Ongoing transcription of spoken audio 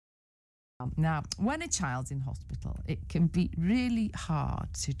Now, when a child's in hospital, it can be really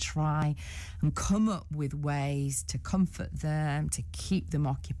hard to try and come up with ways to comfort them, to keep them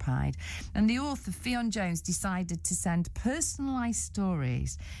occupied. And the author, Ffion Jones, decided to send personalised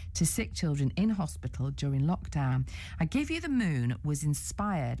stories to sick children in hospital during lockdown. I Give You the Moon was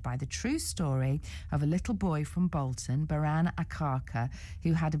inspired by the true story of a little boy from Bolton, Baran Akarka,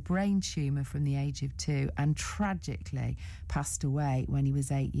 who had a brain tumour from the age of 2 and tragically passed away when he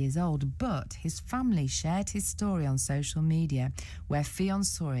was 8 years old. But his family shared his story on social media, where Ffion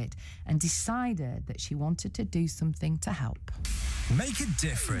saw it and decided that she wanted to do something to help. Make a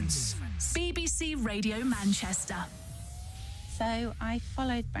difference. BBC Radio Manchester. So I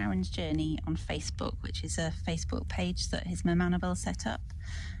followed Baron's journey on Facebook, which is a Facebook page that his mum Annabelle set up.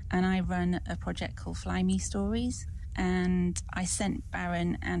 And I run a project called Fly Me Stories. And I sent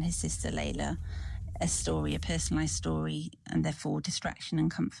Baron and his sister Layla a story, a personalised story, and therefore distraction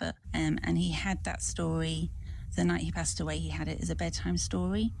and comfort. And he had that story the night he passed away. He had it as a bedtime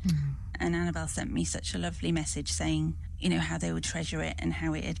story. Mm-hmm. And Annabelle sent me such a lovely message saying, you know, how they would treasure it and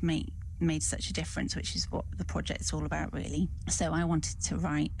how it had made such a difference, which is what the project's all about, really. So I wanted to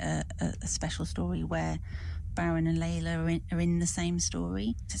write a special story where Baron and Layla are in the same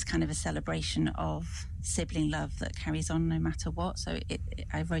story. It's kind of a celebration of sibling love that carries on no matter what. So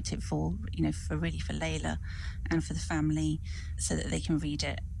I wrote it for Layla and for the family, so that they can read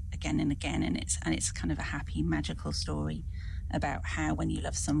it again and again. And it's kind of a happy, magical story about how when you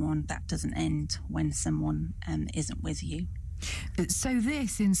love someone, that doesn't end when someone isn't with you. So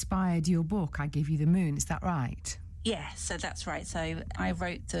this inspired your book, I Give You the Moon, is that right? Yeah, so that's right. So I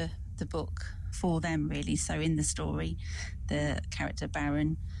wrote the book for them, really. So in the story, the character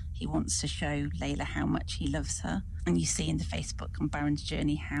Baron, he wants to show Layla how much he loves her. And you see in the Facebook on Baron's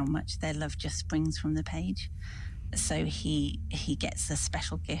journey how much their love just springs from the page. So he gets a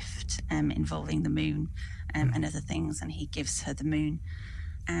special gift involving the moon and other things, and he gives her the moon.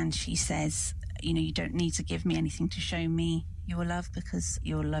 And she says, you know, you don't need to give me anything to show me your love, because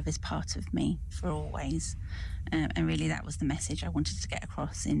your love is part of me for always. And really that was the message I wanted to get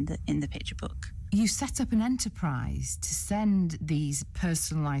across in the picture book. You set up an enterprise to send these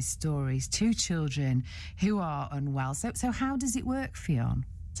personalised stories to children who are unwell. So how does it work, Ffion?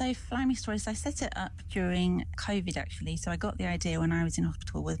 So Fly Me Stories, I set it up during COVID, actually. So I got the idea when I was in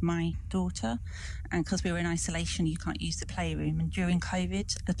hospital with my daughter, and because we were in isolation, you can't use the playroom. And during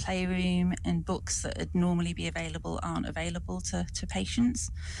COVID, the playroom and books that would normally be available aren't available to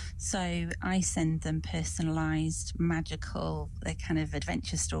patients. So I send them personalised, magical, kind of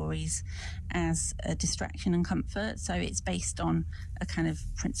adventure stories as a distraction and comfort. So it's based on a kind of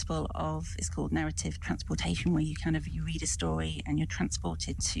principle of, it's called narrative transportation, where you read a story and you're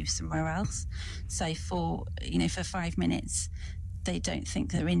transported to somewhere else. So for 5 minutes, they don't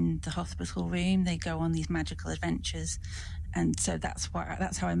think they're in the hospital room. They go on these magical adventures. And so that's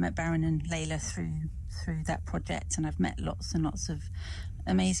how I met Baron and Layla through that project. And I've met lots and lots of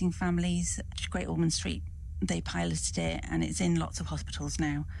amazing families. Great Ormond Street, they piloted it, and it's in lots of hospitals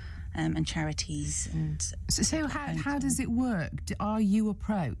now, and charities. And so how does it work? Are you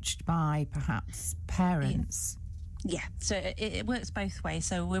approached by perhaps parents? Yeah, so it works both ways.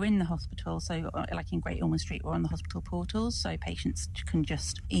 So we're in the hospital, so like in Great Ormond Street, we're on the hospital portals, so patients can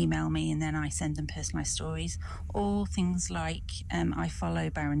just email me and then I send them personalised stories. Or things like I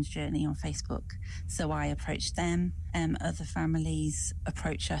follow Baron's journey on Facebook, so I approach them. Other families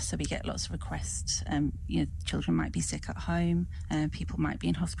approach us, so we get lots of requests. Children might be sick at home, people might be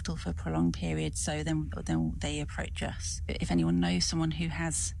in hospital for a prolonged period, so then they approach us. If anyone knows someone who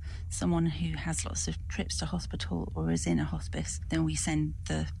has lots of trips to hospital or is in a hospice, then we send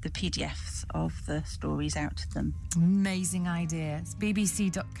the PDFs of the stories out to them. Amazing idea. It's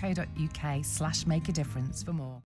bbc.co.uk/make a difference for more.